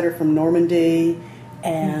French cider from Normandy,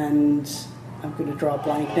 and I'm going to draw a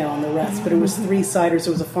blank now on the rest, but it was 3 ciders. It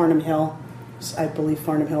was a Farnham Hill, I believe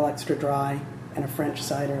Farnham Hill Extra Dry, and a French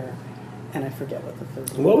cider, and I forget what the third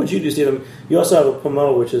one. What would you do, Steve? You also have a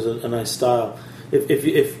Pommeau, which is a nice style.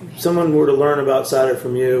 If someone were to learn about cider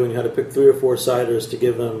from you, and you had to pick 3 or 4 ciders to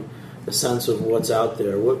give them a sense of what's out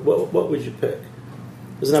there, what would you pick?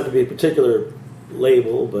 Doesn't have to be a particular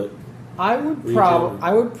label, but I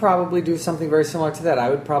would probably do something very similar to that. I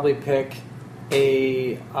would probably pick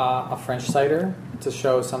a French cider to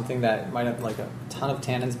show something that might have like a ton of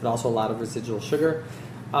tannins, but also a lot of residual sugar.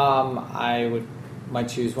 I might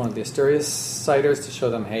choose one of the Asturias ciders to show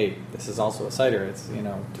them, hey, this is also a cider. It's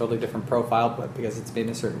totally different profile, but because it's made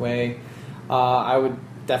in a certain way. I would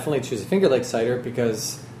definitely choose a Finger Lake cider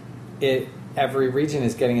because every region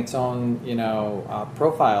is getting its own,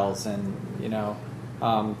 profiles, and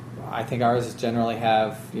I think ours generally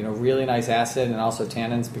have, really nice acid and also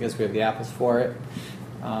tannins because we have the apples for it.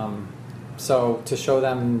 So to show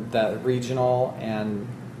them the regional and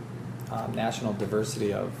national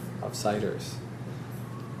diversity of ciders,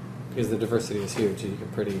 because the diversity is huge, you can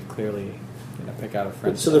pretty clearly, pick out a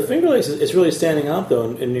French. So the Finger Lakes is really standing out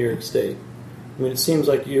though in New York State. I mean, it seems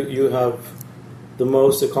like you have the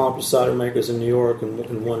most accomplished cider makers in New York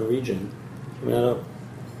in one region. I mean,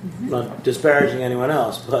 I'm not disparaging anyone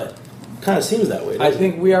else, but it kind of seems that way. I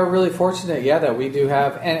think we are really fortunate, that we do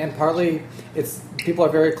have, and partly people are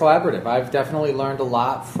very collaborative. I've definitely learned a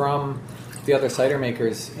lot from the other cider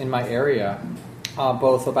makers in my area,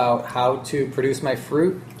 both about how to produce my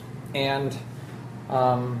fruit and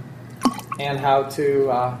how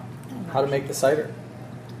to make the cider.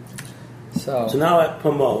 So now at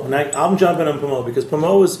Pommeau, and I'm jumping on Pommeau because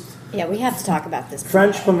Pommeau was we have to talk about this.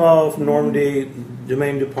 French Pommeau from Normandy.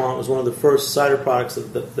 Domaine DuPont was one of the first cider products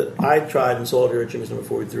that I tried and sold here at Jimmy's Number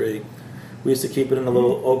 43. We used to keep it in a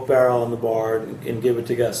little oak barrel in the bar and give it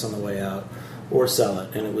to guests on the way out, or sell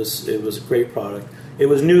it, and it was a great product. It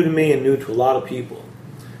was new to me and new to a lot of people.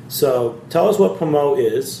 So tell us what Pommeau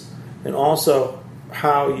is, and also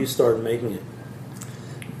how you started making it.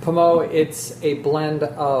 Pommeau, it's a blend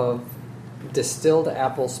of distilled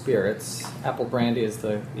apple spirits. Apple brandy is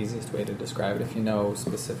the easiest way to describe it if you know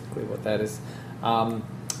specifically what that is.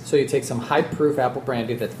 So you take some high-proof apple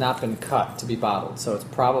brandy that's not been cut to be bottled. So it's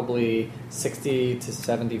probably 60 to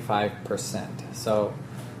 75%. So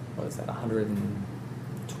what is that,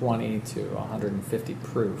 120 to 150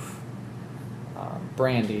 proof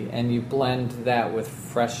brandy. And you blend that with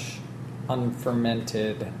fresh,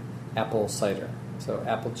 unfermented apple cider. So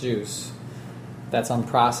apple juice that's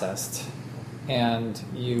unprocessed. And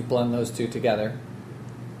you blend those two together.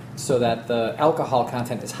 so that the alcohol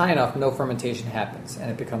content is high enough, no fermentation happens,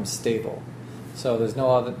 and it becomes stable. So there's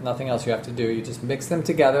nothing else you have to do. You just mix them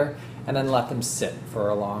together and then let them sit for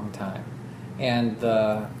a long time. And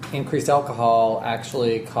the increased alcohol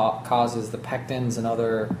actually causes the pectins and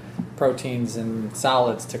other proteins in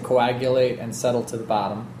solids to coagulate and settle to the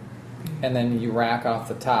bottom. And then you rack off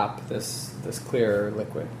the top this clear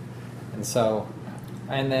liquid.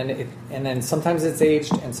 And then sometimes it's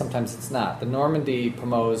aged and sometimes it's not. The Normandy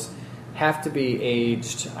Pomots have to be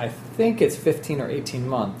aged, I think it's 15 or 18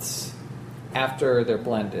 months after they're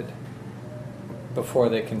blended before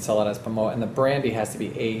they can sell it as Pomot. And the brandy has to be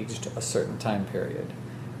aged a certain time period.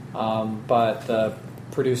 But the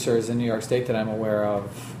producers in New York State that I'm aware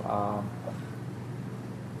of,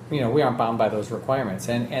 we aren't bound by those requirements.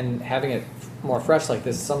 And having it more fresh like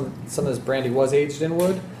this, some of this brandy was aged in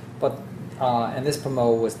wood, but and this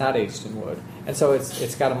Pomot was not aged in wood. And so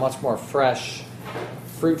it's got a much more fresh,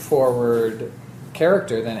 fruit-forward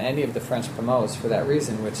character than any of the French Pomots for that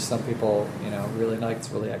reason, which some people really like. It's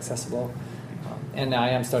really accessible. And I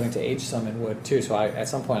am starting to age some in wood too, so at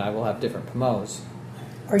some point I will have different Pomots.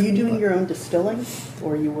 Are you doing your own distilling,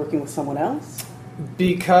 or are you working with someone else?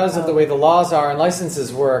 Because of the way the laws are and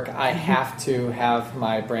licenses work, I have to have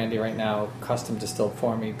my brandy right now custom distilled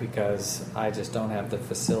for me because I just don't have the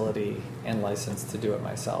facility and license to do it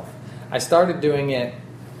myself. I started doing it,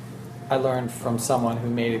 I learned from someone who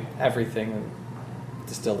made everything,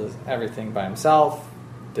 distilled everything by himself,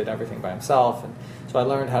 did everything by himself, and so I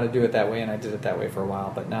learned how to do it that way, and I did it that way for a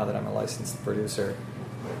while. But now that I'm a licensed producer,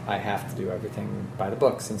 I have to do everything by the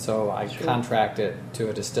books, and so I contract it to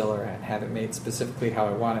a distiller and have it made specifically how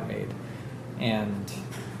I want it made, and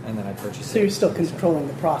then I purchase it. So you're still controlling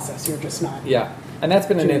the process. You're just not. Yeah, and that's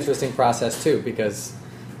been an interesting process too, because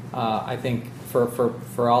I think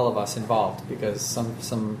for all of us involved, because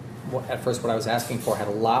some at first what I was asking for had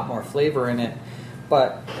a lot more flavor in it,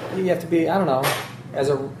 but you have to be, I don't know, as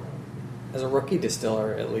a rookie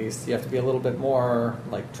distiller, at least, you have to be a little bit more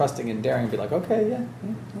like trusting and daring and be like, okay, yeah.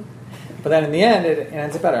 But then in the end, it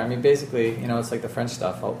ends up better. I mean, basically, it's like the French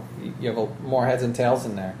stuff. You have more heads and tails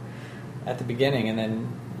in there at the beginning, and then,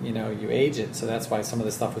 you age it. So that's why some of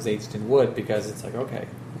the stuff was aged in wood, because it's like, okay,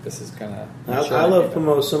 this is going to... I love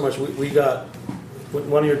Pomot so much. We got,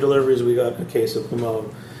 one of your deliveries, we got a case of Pomot,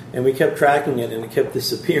 and we kept tracking it, and it kept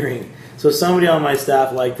disappearing. So somebody on my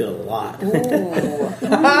staff liked it a lot.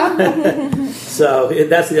 So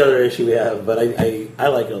that's the other issue we have, but I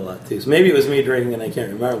like it a lot too. So maybe it was me drinking and I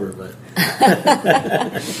can't remember, but...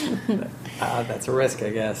 that's a risk,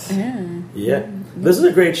 I guess. Yeah. This is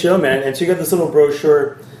a great show, man. And so you got this little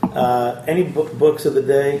brochure. Any books of the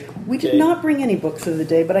day? We did not bring any books of the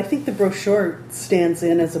day, but I think the brochure stands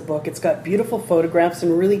in as a book. It's got beautiful photographs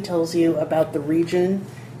and really tells you about the region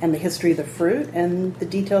and the history of the fruit and the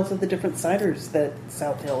details of the different ciders that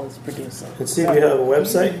South Hill is producing. Let's see if we have a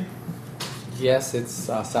website. Yes, it's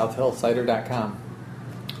southhillcider.com.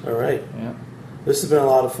 All right. Yeah. This has been a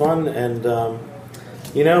lot of fun, and we're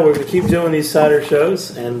going to keep doing these cider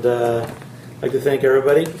shows, and I'd like to thank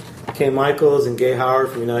everybody. Kay Michaels and Gay Howard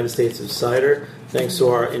from the United States of Cider. Thanks to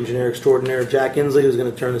our engineer extraordinaire, Jack Inslee, who's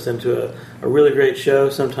going to turn this into a really great show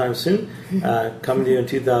sometime soon, coming to you in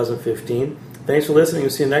 2015. Thanks for listening.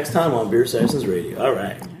 We'll see you next time on Beer Sessions Radio. All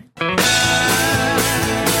right.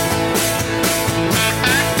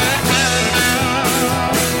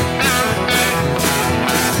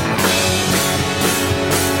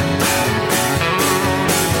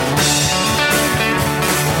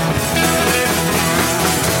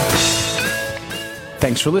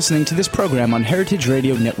 Thanks for listening to this program on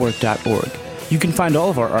heritageradionetwork.org. You can find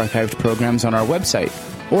all of our archived programs on our website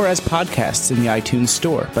or as podcasts in the iTunes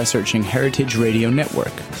Store by searching Heritage Radio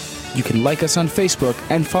Network. You can like us on Facebook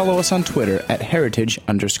and follow us on Twitter at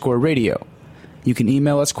 @heritage_radio. You can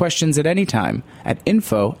email us questions at any time at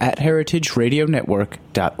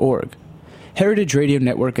info@heritageradionetwork.org. Heritage Radio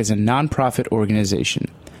Network is a non-profit organization.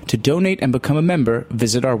 To donate and become a member,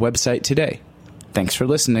 visit our website today. Thanks for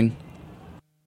listening.